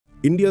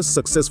India's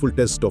successful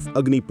test of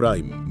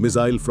Agni-Prime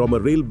missile from a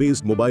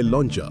rail-based mobile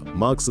launcher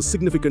marks a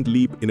significant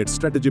leap in its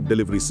strategic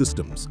delivery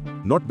systems,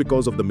 not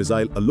because of the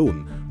missile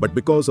alone, but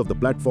because of the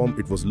platform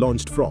it was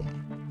launched from.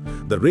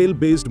 The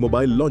rail-based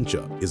mobile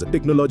launcher is a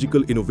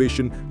technological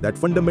innovation that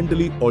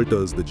fundamentally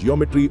alters the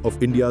geometry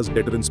of India's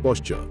deterrence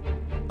posture.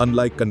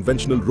 Unlike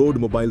conventional road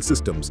mobile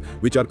systems,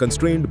 which are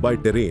constrained by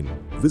terrain,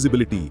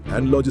 visibility,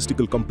 and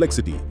logistical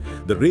complexity,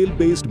 the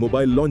rail-based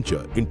mobile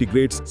launcher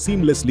integrates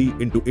seamlessly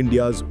into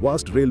India's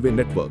vast railway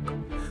network.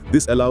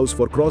 This allows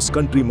for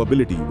cross-country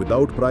mobility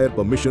without prior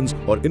permissions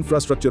or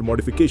infrastructure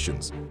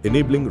modifications,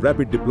 enabling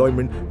rapid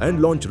deployment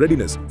and launch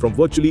readiness from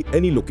virtually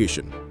any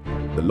location.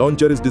 The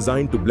launcher is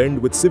designed to blend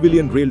with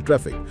civilian rail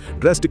traffic,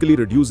 drastically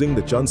reducing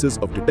the chances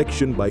of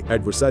detection by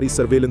adversary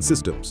surveillance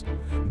systems.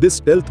 This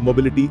stealth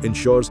mobility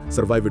ensures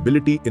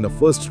survivability in a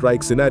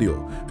first-strike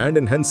scenario and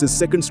enhances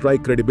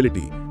second-strike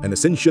credibility, an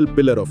essential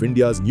pillar of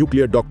India's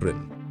nuclear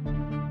doctrine.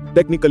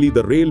 Technically,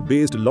 the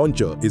rail-based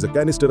launcher is a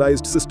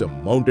canisterized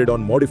system mounted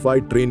on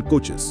modified train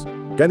coaches.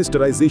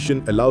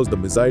 Canisterization allows the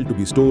missile to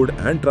be stored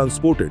and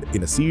transported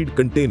in a sealed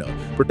container,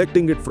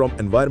 protecting it from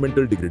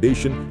environmental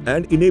degradation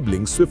and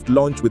enabling swift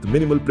launch with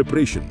minimal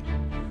preparation.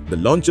 The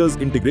launcher's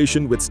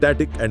integration with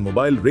static and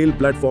mobile rail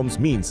platforms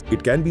means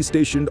it can be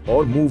stationed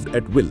or moved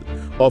at will,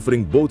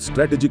 offering both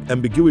strategic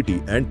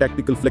ambiguity and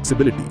tactical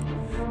flexibility.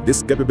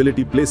 This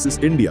capability places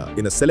India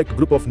in a select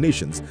group of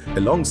nations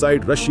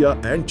alongside Russia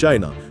and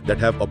China that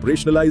have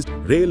operationalized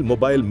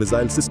rail-mobile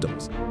missile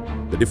systems.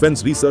 The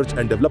Defense Research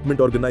and Development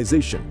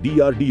Organization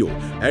 (DRDO)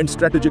 and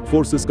Strategic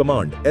Forces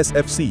Command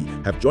 (SFC)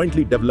 have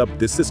jointly developed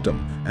this system,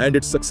 and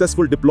its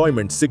successful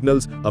deployment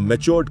signals a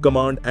matured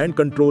command and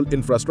control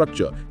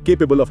infrastructure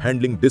capable of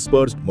handling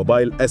dispersed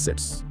mobile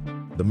assets.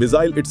 The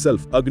missile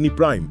itself,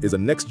 Agni-Prime, is a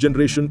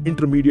next-generation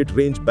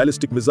intermediate-range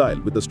ballistic missile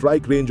with a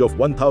strike range of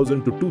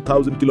 1,000 to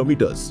 2,000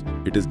 kilometers.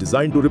 It is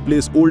designed to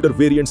replace older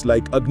variants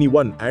like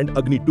Agni-1 and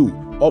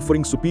Agni-2,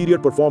 offering superior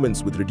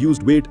performance with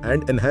reduced weight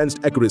and enhanced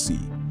accuracy.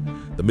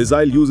 The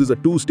missile uses a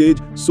two-stage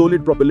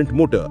solid propellant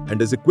motor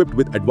and is equipped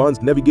with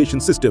advanced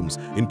navigation systems,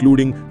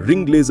 including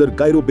ring laser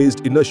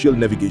gyro-based inertial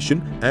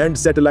navigation and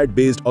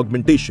satellite-based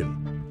augmentation.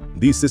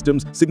 These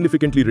systems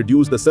significantly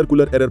reduce the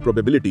circular error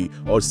probability,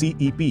 or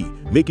CEP,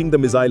 making the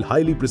missile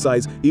highly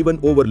precise even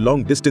over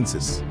long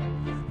distances.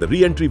 The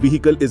re-entry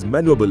vehicle is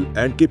maneuverable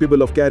and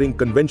capable of carrying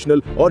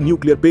conventional or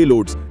nuclear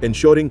payloads,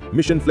 ensuring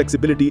mission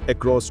flexibility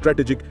across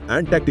strategic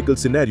and tactical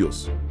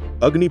scenarios.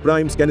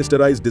 Agni-Prime's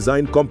canisterized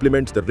design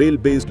complements the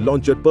rail-based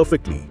launcher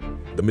perfectly.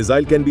 The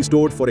missile can be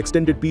stored for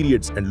extended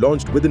periods and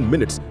launched within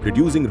minutes,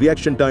 reducing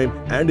reaction time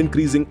and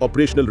increasing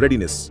operational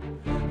readiness.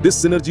 This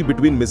synergy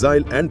between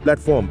missile and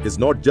platform is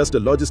not just a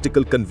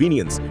logistical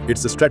convenience,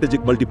 it's a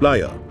strategic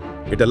multiplier.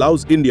 It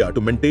allows India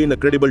to maintain a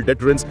credible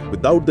deterrence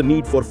without the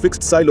need for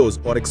fixed silos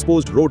or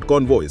exposed road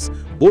convoys,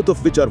 both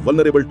of which are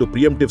vulnerable to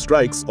preemptive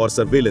strikes or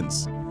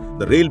surveillance.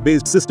 The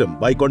rail-based system,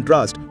 by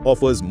contrast,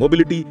 offers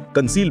mobility,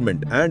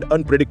 concealment, and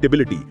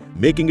unpredictability,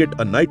 making it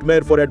a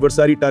nightmare for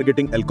adversary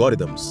targeting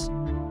algorithms.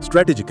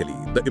 Strategically,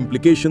 the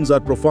implications are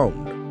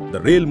profound.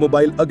 The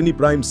rail-mobile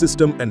Agni-Prime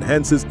system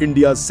enhances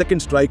India's second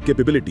strike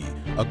capability,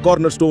 a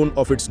cornerstone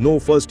of its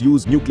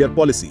no-first-use nuclear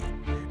policy.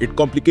 It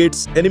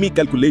complicates enemy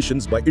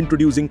calculations by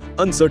introducing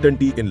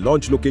uncertainty in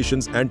launch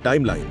locations and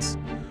timelines.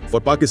 For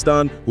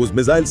Pakistan, whose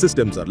missile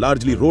systems are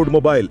largely road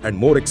mobile and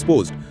more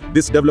exposed,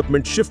 this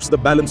development shifts the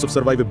balance of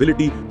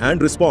survivability and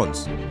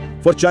response.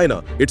 For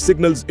China, it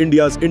signals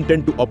India's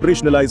intent to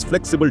operationalize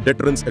flexible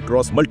deterrence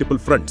across multiple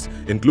fronts,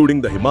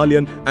 including the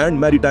Himalayan and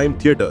maritime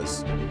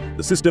theaters.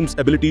 The system's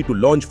ability to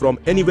launch from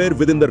anywhere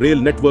within the rail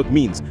network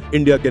means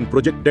India can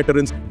project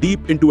deterrence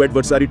deep into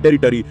adversary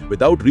territory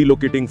without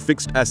relocating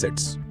fixed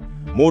assets.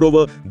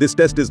 Moreover, this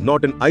test is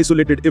not an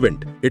isolated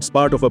event, it's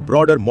part of a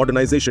broader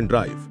modernization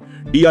drive.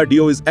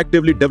 DRDO is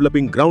actively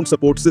developing ground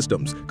support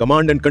systems,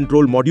 command and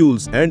control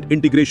modules, and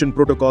integration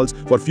protocols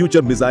for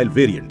future missile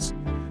variants.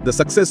 The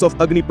success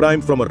of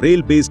Agni-Prime from a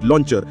rail-based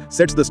launcher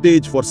sets the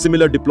stage for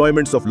similar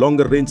deployments of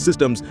longer-range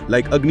systems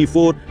like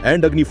Agni-4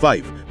 and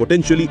Agni-5,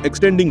 potentially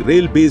extending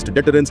rail-based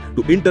deterrence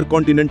to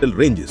intercontinental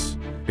ranges.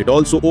 It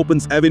also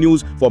opens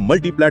avenues for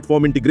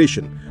multi-platform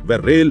integration,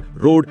 where rail,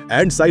 road,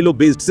 and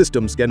silo-based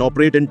systems can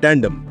operate in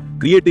tandem,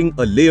 creating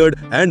a layered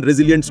and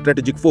resilient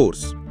strategic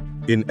force.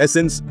 In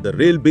essence, the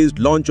rail-based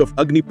launch of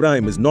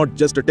Agni-Prime is not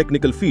just a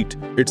technical feat,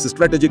 it's a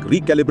strategic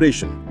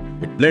recalibration.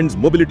 It blends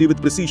mobility with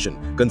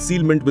precision,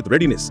 concealment with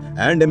readiness,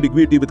 and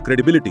ambiguity with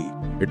credibility.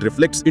 It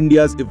reflects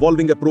India's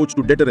evolving approach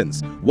to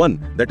deterrence,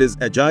 one that is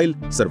agile,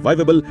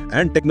 survivable,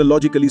 and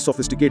technologically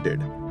sophisticated.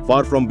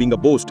 Far from being a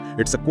boast,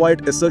 it's a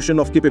quiet assertion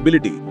of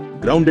capability,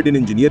 grounded in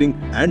engineering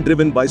and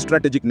driven by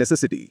strategic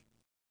necessity.